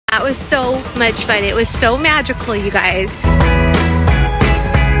That was so much fun. It was so magical, you guys.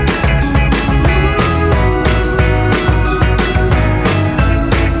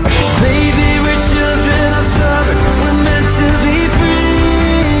 Baby, we're children of summer. We're meant to be free.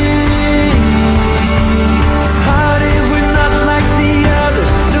 Hearted, we're not like the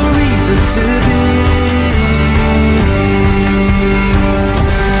others. No reason to be.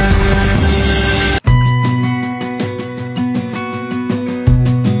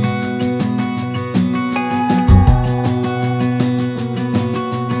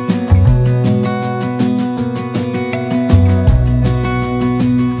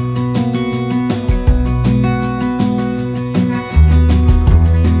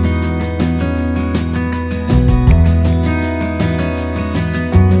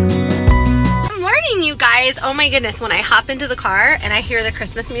 Oh my goodness, when I hop into the car and I hear the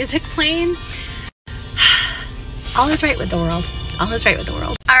Christmas music playing, all is right with the world. All is right with the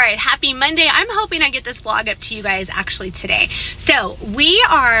world. All right, happy Monday. I'm hoping I get this vlog up to you guys actually today. So we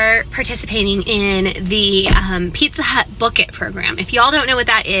are participating in the Pizza Hut Bookit program. If y'all don't know what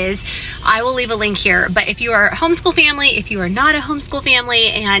that is, I will leave a link here. But if you are a homeschool family, if you are not a homeschool family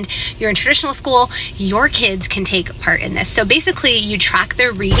and you're in traditional school, your kids can take part in this. So basically you track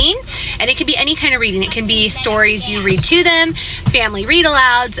their reading, and it can be any kind of reading. It can be stories you read to them, family read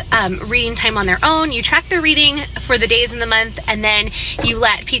alouds, reading time on their own. You track their reading for the days in the month, and then you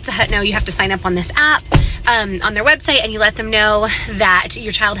let Pizza Hut know you have to sign up on this app on their website, and you let them know that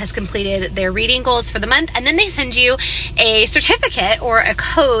your child has completed their reading goals for the month, and then they send you a certificate or a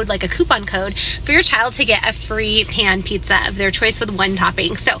code, like a coupon code, for your child to get a free pan pizza of their choice with one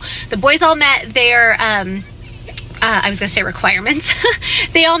topping. So the boys all met their I was gonna say requirements.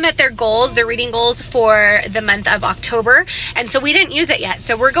 They all met their goals, their reading goals for the month of October. And so we didn't use it yet.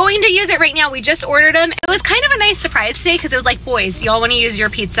 So we're going to use it right now. We just ordered them. It was kind of a nice surprise today because it was like, boys, y'all wanna use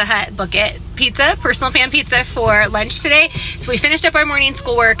your Pizza Hut Bookit pizza, personal pan pizza for lunch today. So we finished up our morning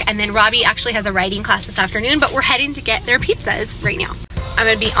schoolwork, and then Robbie actually has a writing class this afternoon, but we're heading to get their pizzas right now. I'm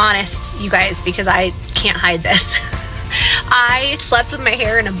gonna be honest, you guys, because I can't hide this. I slept with my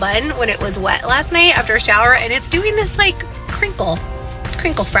hair in a bun when it was wet last night after a shower, and it's doing this like crinkle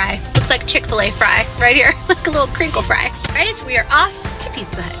fry. Looks like Chick-fil-A fry right here, like a little crinkle fry. Guys, we are off to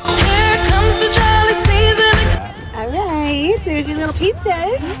Pizza Hut. Here comes the jolly season. All right, there's your little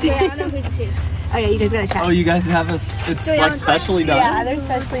pizzas. Okay, I don't know who to choose. Oh yeah, you guys gotta check. Oh, you guys have it's like specially done? Yeah, they're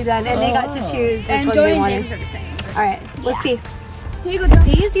specially done, and they got to choose which And one Joy they and wanted. James are the same. All right, let's see. Here you go, Joy.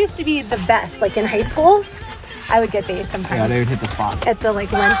 These used to be the best, like in high school. I would get these sometimes. Yeah, they would hit the spot. At the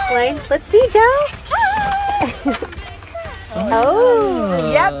like lunch line. Let's see, Joe.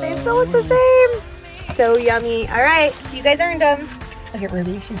 Oh, yep, they still look the same. So yummy. All right, you guys earned them. Look at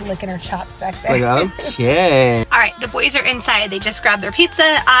Ruby, she's licking her chops back there. Like, okay. All right, the boys are inside. They just grabbed their pizza.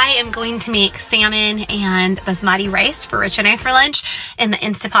 I am going to make salmon and basmati rice for Rich and I for lunch in the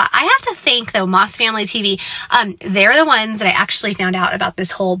Instant Pot. I have to thank, though, Moss Family TV. They're the ones that I actually found out about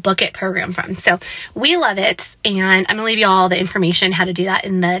this whole Bookit program from. So we love it, and I'm gonna leave you all the information how to do that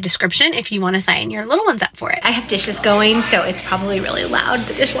in the description if you want to sign your little ones up for it. I have dishes going, so it's probably really loud,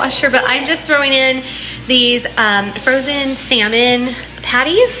 the dishwasher, but I'm just throwing in these frozen salmon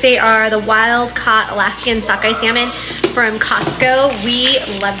patties. They are the wild caught Alaskan sockeye salmon from Costco. We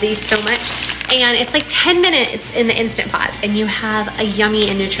love these so much, and it's like 10 minutes in the Instant Pot and you have a yummy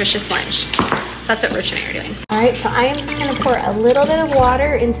and nutritious lunch. So that's what Rich and I are doing. All right, so I am just gonna pour a little bit of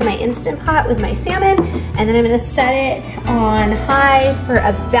water into my Instant Pot with my salmon, and then I'm gonna set it on high for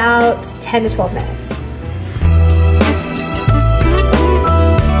about 10 to 12 minutes.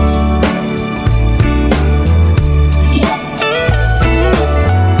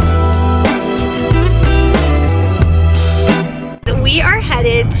 We are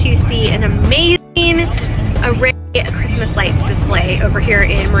headed to see an amazing array of Christmas lights display over here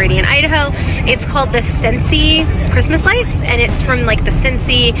in Meridian, Idaho. It's called the Scentsy Christmas lights, and it's from like the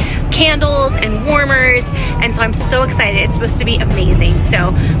Scentsy candles and warmers, and so I'm so excited. It's supposed to be amazing.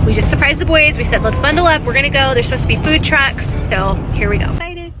 So we just surprised the boys. We said, let's bundle up, we're gonna go. There's supposed to be food trucks, so here we go.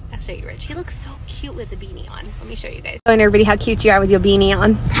 Excited. I'll show you Rich. He looks so cute with the beanie on. Let me show you guys. Showing everybody how cute you are with your beanie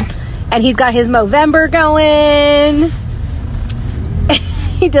on. And he's got his Movember going.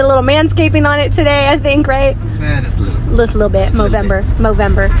 He did a little manscaping on it today, I think, right? Yeah, just a little. Just a little bit.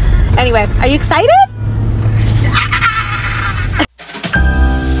 Movember. Anyway, are you excited?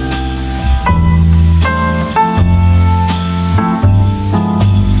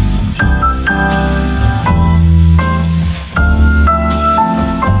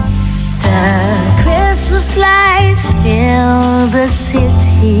 The Christmas lights fill the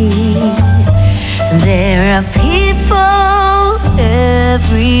city. There are people everywhere.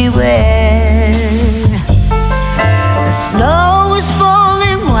 everywhere. The snow was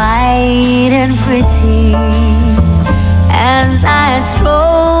falling white and pretty as I stroll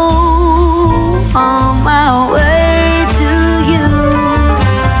on my way to you.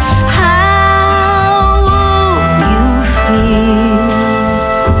 How would you feel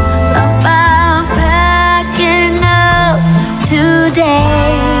about packing up today?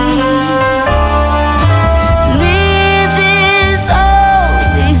 Leave this all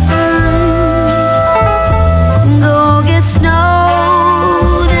behind, go get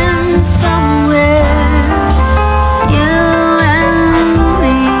snowed in somewhere, you and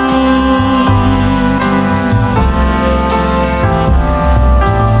me.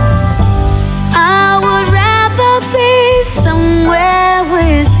 I would rather be somewhere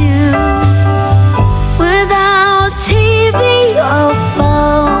with you, without TV or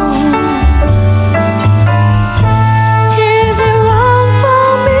phone. Is it wrong for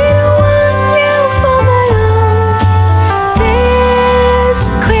me to want you for my own? This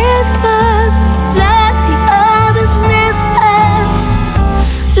Christmas, let the others miss us.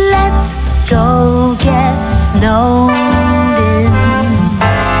 Let's go get snowed in.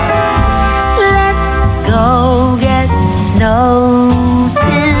 Let's go get snowed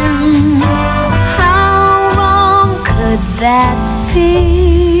in. How wrong could that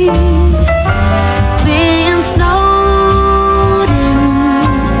be? Being snowed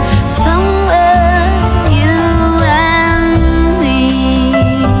in somewhere, you and me.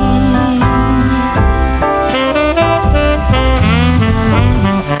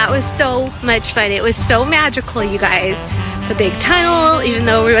 That was so much fun. It was so magical, you guys. The big tunnel, even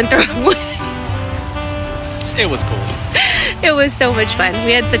though we went the wrong way. It was cool. It was so much fun.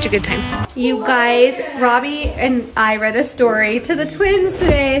 We had such a good time. You guys, Robbie and I read a story to the twins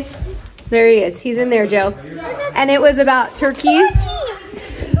today. There he is. He's in there, Joe. And it was about turkeys.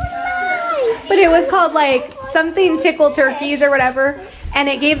 But it was called like something tickle turkeys or whatever. And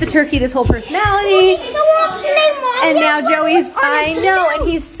it gave the turkey this whole personality. And now Joey's, I know, and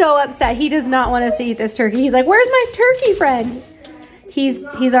he's so upset. He does not want us to eat this turkey. He's like, where's my turkey friend? He's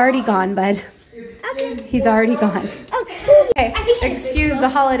already gone, bud. He's already gone. Okay, excuse the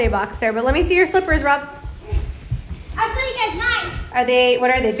holiday box there, but let me see your slippers, Rob. I'll show you guys mine. Are they, what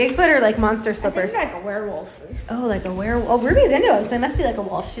are they, Bigfoot or like monster slippers? Like a werewolf. Oh, like a werewolf. Oh, Ruby's into them, so they must be like a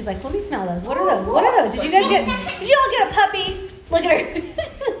wolf. She's like, let me smell those. What are those? What are those? Did you all get a puppy? Look at her.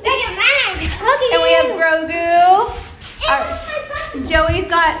 Look at mine. And we have Grogu. Joey's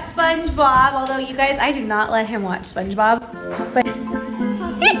got SpongeBob, although you guys, I do not let him watch SpongeBob, but he's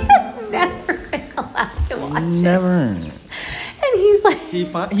never been allowed to watch it. Never. And he's like, He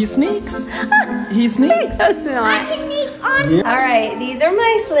sneaks. He sneaks. does not. I can sneak on. Yeah. All right, these are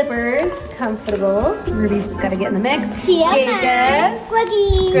my slippers. Comfortable. Ruby's got to get in the mix. Yeah. Jacob,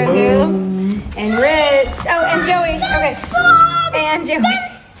 Squiggy. Grogu, and Rich. Oh, and Joey. Okay. And Joey.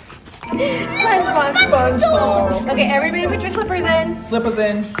 SpongeBob. Okay, everybody put your slippers in. Slippers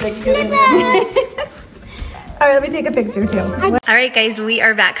in. All right, let me take a picture too. All right, guys, we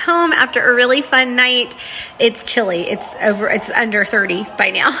are back home after a really fun night. It's chilly. It's under 30 by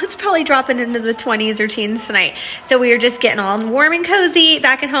now. It's probably dropping into the 20s or teens tonight. So we are just getting all warm and cozy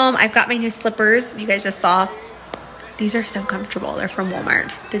back at home. I've got my new slippers. You guys just saw. These are so comfortable. They're from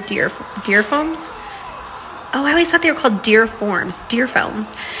Walmart. The deer foams. Oh, I always thought they were called deer foams.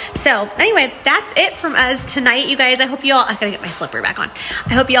 So anyway, that's it from us tonight, you guys. I hope you all, I gotta get my slipper back on.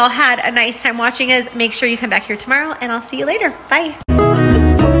 I hope you all had a nice time watching us. Make sure you come back here tomorrow and I'll see you later. Bye.